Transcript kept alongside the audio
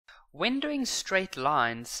When doing straight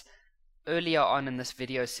lines earlier on in this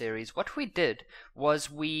video series, what we did was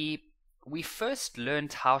we first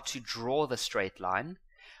learned how to draw the straight line,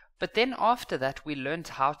 but then after that we learned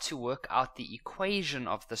how to work out the equation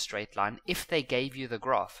of the straight line if they gave you the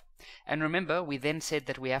graph. And remember, we then said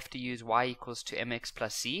that we have to use y equals to mx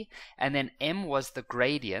plus c, and then m was the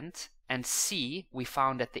gradient and c we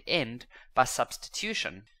found at the end by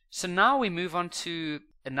substitution. So now we move on to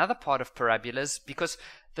another part of parabolas, because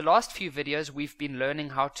the last few videos we've been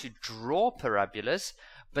learning how to draw parabolas,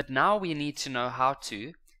 but now we need to know how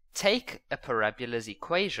to take a parabola's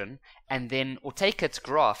equation and then, or take its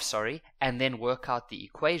graph, sorry, and then work out the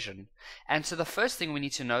equation. And so the first thing we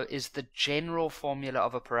need to know is the general formula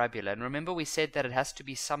of a parabola. And remember, we said that it has to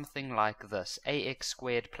be something like this: ax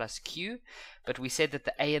squared plus q, but we said that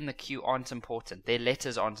the a and the q aren't important, their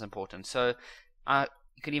letters aren't important. So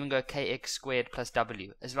you can even go kx squared plus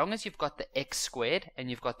w. As long as you've got the x squared and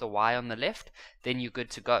you've got the y on the left, then you're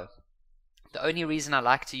good to go. The only reason I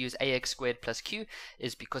like to use ax squared plus q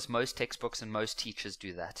is because most textbooks and most teachers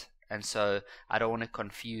do that. And so I don't want to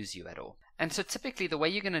confuse you at all. And so typically the way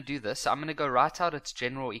you're going to do this, I'm going to go write out its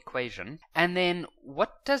general equation. And then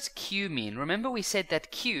what does q mean? Remember, we said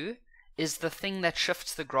that q is the thing that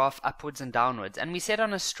shifts the graph upwards and downwards. And we said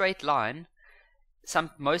on a straight line,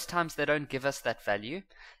 most times they don't give us that value,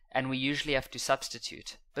 and we usually have to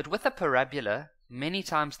substitute. But with a parabola, many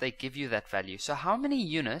times they give you that value. So how many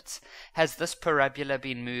units has this parabola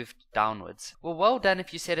been moved downwards? Well done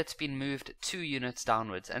if you said it's been moved 2 units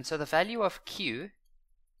downwards. And so the value of q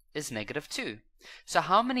is -2. So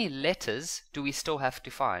how many letters do we still have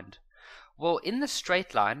to find? Well, in the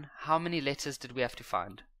straight line, how many letters did we have to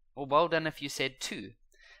find? Well done if you said 2.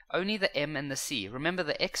 Only the m and the c. Remember,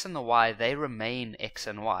 the x and the y, they remain x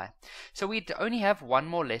and y. So we only have one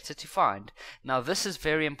more letter to find. Now this is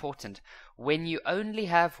very important. When you only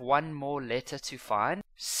have one more letter to find,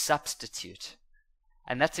 substitute.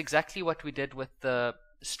 And that's exactly what we did with the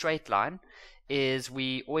straight line, is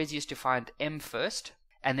we always used to find m first,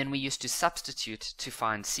 and then we used to substitute to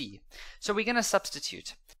find c. So we're going to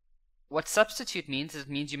substitute. What substitute means is it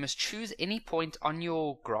means you must choose any point on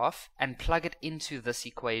your graph and plug it into this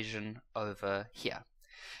equation over here.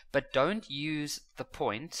 But don't use the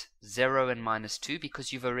point 0 and -2,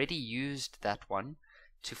 because you've already used that one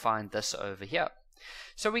to find this over here.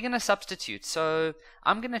 So we're going to substitute. So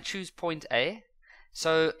I'm going to choose point A.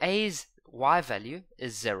 So A's y value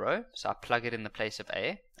is 0. So I plug it in the place of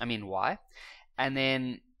y. And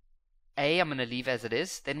then A I'm going to leave as it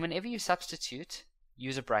is. Then whenever you substitute,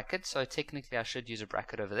 use a bracket. So technically I should use a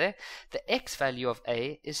bracket over there. The x value of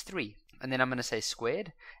a is 3, and then I'm going to say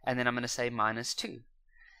squared, and then I'm going to say -2.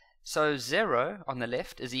 So 0 on the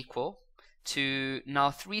left is equal to, now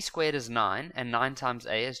 3 squared is 9, and 9 times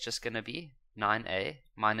a is just going to be 9a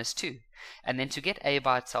minus 2. And then to get a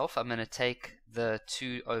by itself, I'm going to take the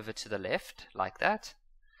 2 over to the left like that.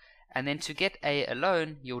 And then to get a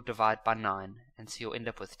alone, you'll divide by 9. And so you'll end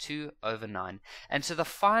up with 2 over 9. And so the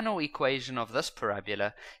final equation of this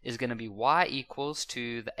parabola is going to be y equals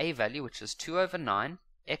to the a value, which is 2 over 9.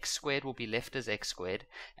 X squared will be left as x squared,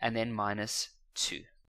 and then -2.